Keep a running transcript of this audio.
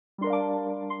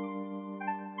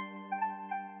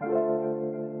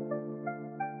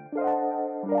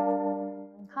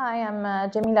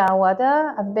I'm Jamila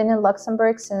Awada. I've been in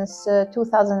Luxembourg since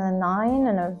 2009,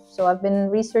 and I've been a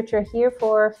researcher here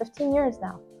for 15 years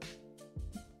now.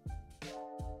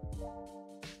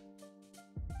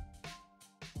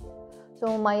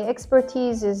 So my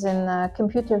expertise is in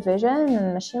computer vision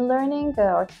and machine learning,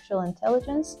 artificial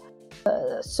intelligence.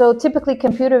 So typically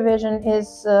computer vision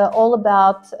is all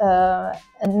about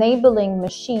enabling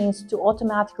machines to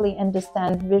automatically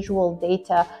understand visual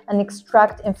data and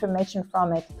extract information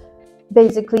from it.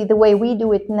 Basically the way we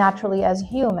do it naturally as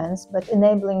humans, but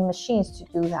enabling machines to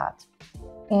do that.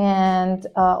 And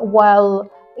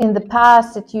while in the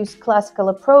past it used classical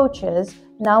approaches,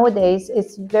 nowadays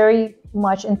it's very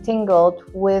much entangled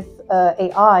with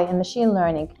AI and machine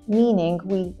learning, meaning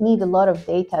we need a lot of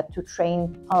data to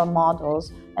train our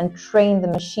models and train the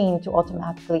machine to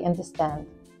automatically understand.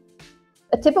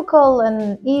 A typical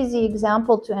and easy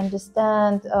example to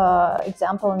understand,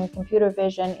 example in computer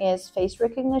vision is face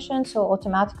recognition, so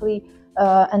automatically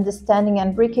understanding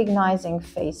and recognizing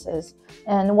faces.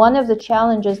 And one of the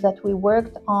challenges that we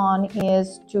worked on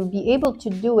is to be able to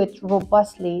do it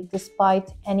robustly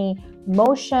despite any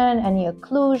motion, any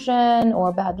occlusion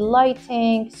or bad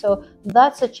lighting. So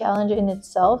that's a challenge in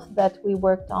itself that we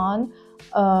worked on.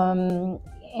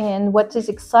 And what is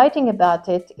exciting about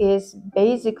it is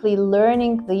basically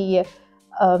learning the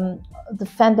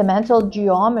fundamental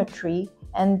geometry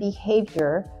and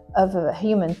behavior of a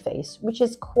human face, which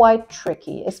is quite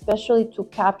tricky, especially to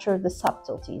capture the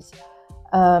subtleties.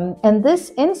 And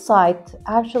this insight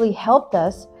actually helped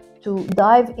us to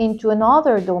dive into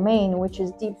another domain, which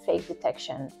is deepfake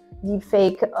detection.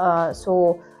 Deepfake,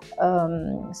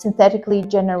 synthetically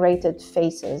generated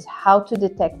faces, how to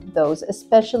detect those,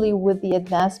 especially with the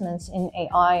advancements in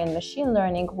AI and machine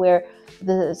learning, where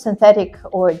the synthetic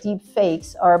or deep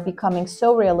fakes are becoming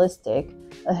so realistic.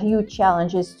 A huge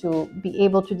challenge is to be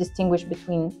able to distinguish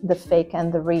between the fake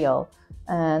and the real.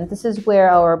 And this is where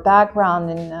our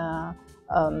background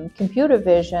in computer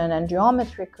vision and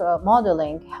geometric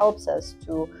modeling helps us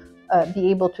to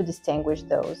be able to distinguish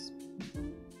those.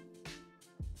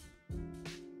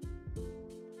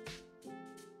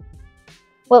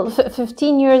 Well,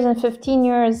 15 years and 15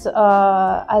 years,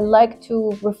 I like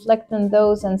to reflect on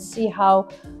those and see how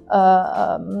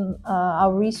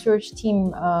our research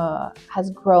team has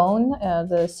grown,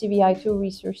 the CVI2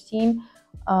 research team.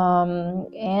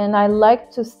 And I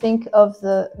like to think of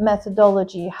the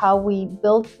methodology, how we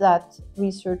built that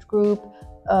research group,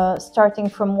 starting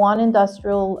from one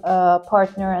industrial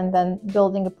partner and then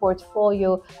building a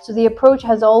portfolio. So the approach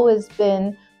has always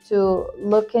been to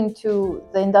look into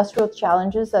the industrial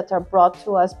challenges that are brought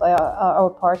to us by our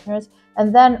partners.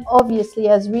 And then obviously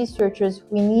as researchers,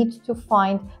 we need to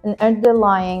find an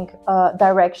underlying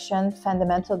direction,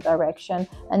 fundamental direction.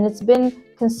 And it's been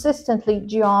consistently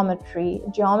geometry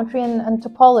and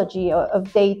topology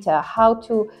of data, how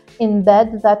to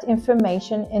embed that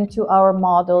information into our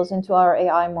models, into our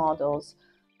AI models.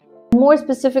 More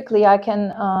specifically, I can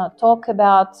talk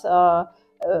about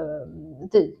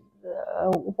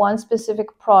one specific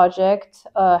project,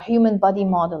 human body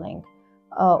modeling,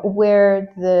 where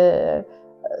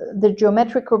the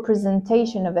geometric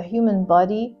representation of a human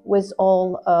body was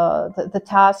all the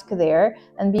task there,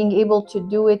 and being able to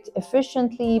do it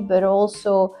efficiently, but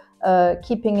also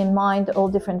keeping in mind all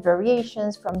different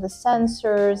variations from the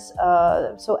sensors,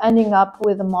 so ending up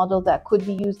with a model that could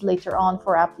be used later on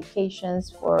for applications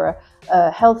for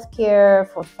healthcare,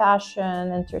 for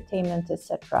fashion, entertainment,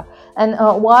 etc. And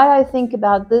why I think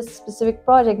about this specific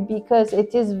project, because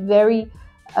it is very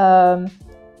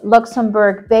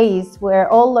Luxembourg based, where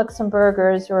all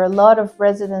Luxembourgers or a lot of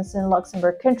residents in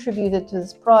Luxembourg contributed to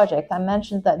this project. I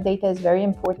mentioned that data is very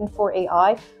important for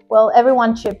AI. Well,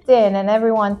 everyone chipped in and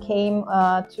everyone came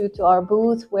to our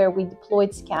booth where we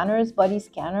deployed scanners, body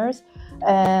scanners,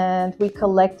 and we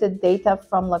collected data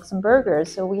from Luxembourgers.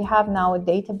 So we have now a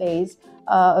database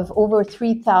of over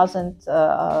 3,000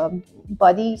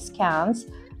 body scans.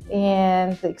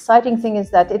 And the exciting thing is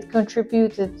that it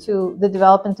contributed to the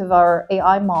development of our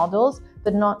AI models,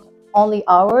 but not only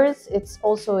ours. It's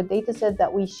also a data set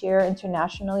that we share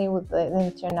internationally with the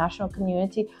international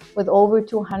community, with over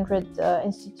 200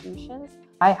 institutions.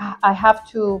 I have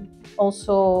to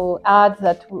also add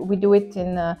that we do it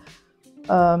in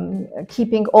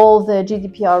keeping all the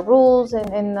GDPR rules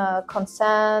and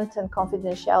consent and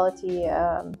confidentiality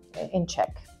in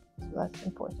check. So that's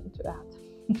important to add.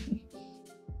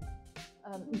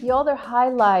 The other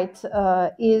highlight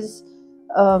is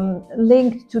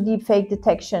linked to deepfake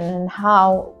detection and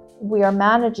how we are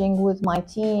managing with my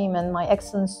team and my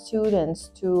excellent students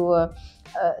to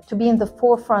be in the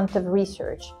forefront of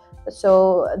research.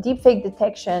 So deepfake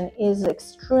detection is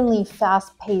extremely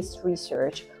fast-paced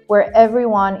research where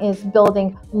everyone is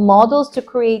building models to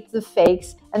create the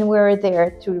fakes, and we're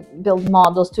there to build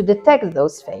models to detect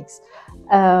those fakes.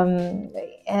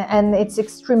 And it's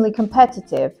extremely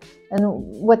competitive. And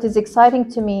what is exciting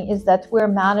to me is that we're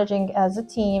managing as a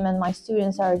team, and my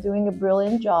students are doing a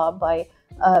brilliant job by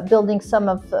building some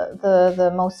of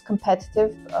the most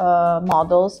competitive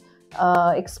models,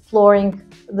 exploring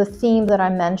the theme that I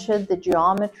mentioned, the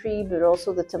geometry, but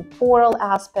also the temporal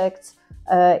aspects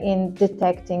in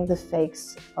detecting the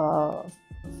fakes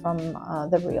from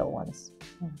the real ones.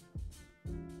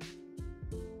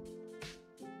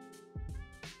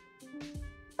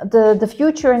 The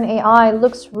future in AI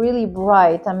looks really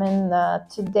bright. I mean,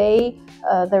 today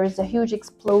there is a huge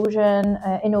explosion.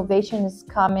 Innovation is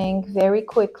coming very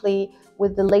quickly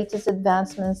with the latest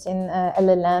advancements in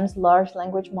LLMs, large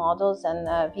language models, and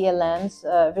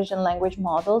VLMs, vision language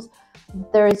models.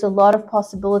 There is a lot of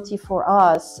possibility for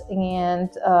us, and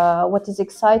what is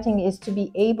exciting is to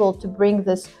be able to bring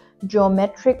this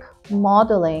geometric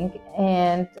modeling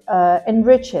and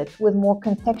enrich it with more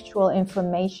contextual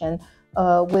information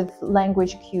with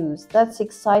language cues. That's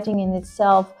exciting in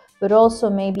itself, but also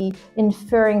maybe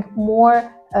inferring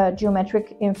more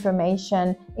geometric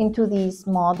information into these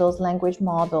models, language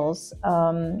models,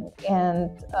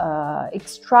 and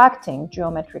extracting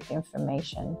geometric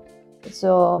information.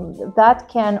 So that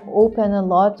can open a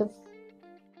lot of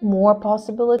more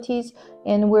possibilities,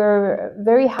 and we're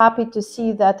very happy to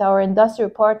see that our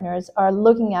industrial partners are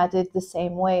looking at it the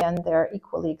same way, and they're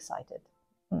equally excited.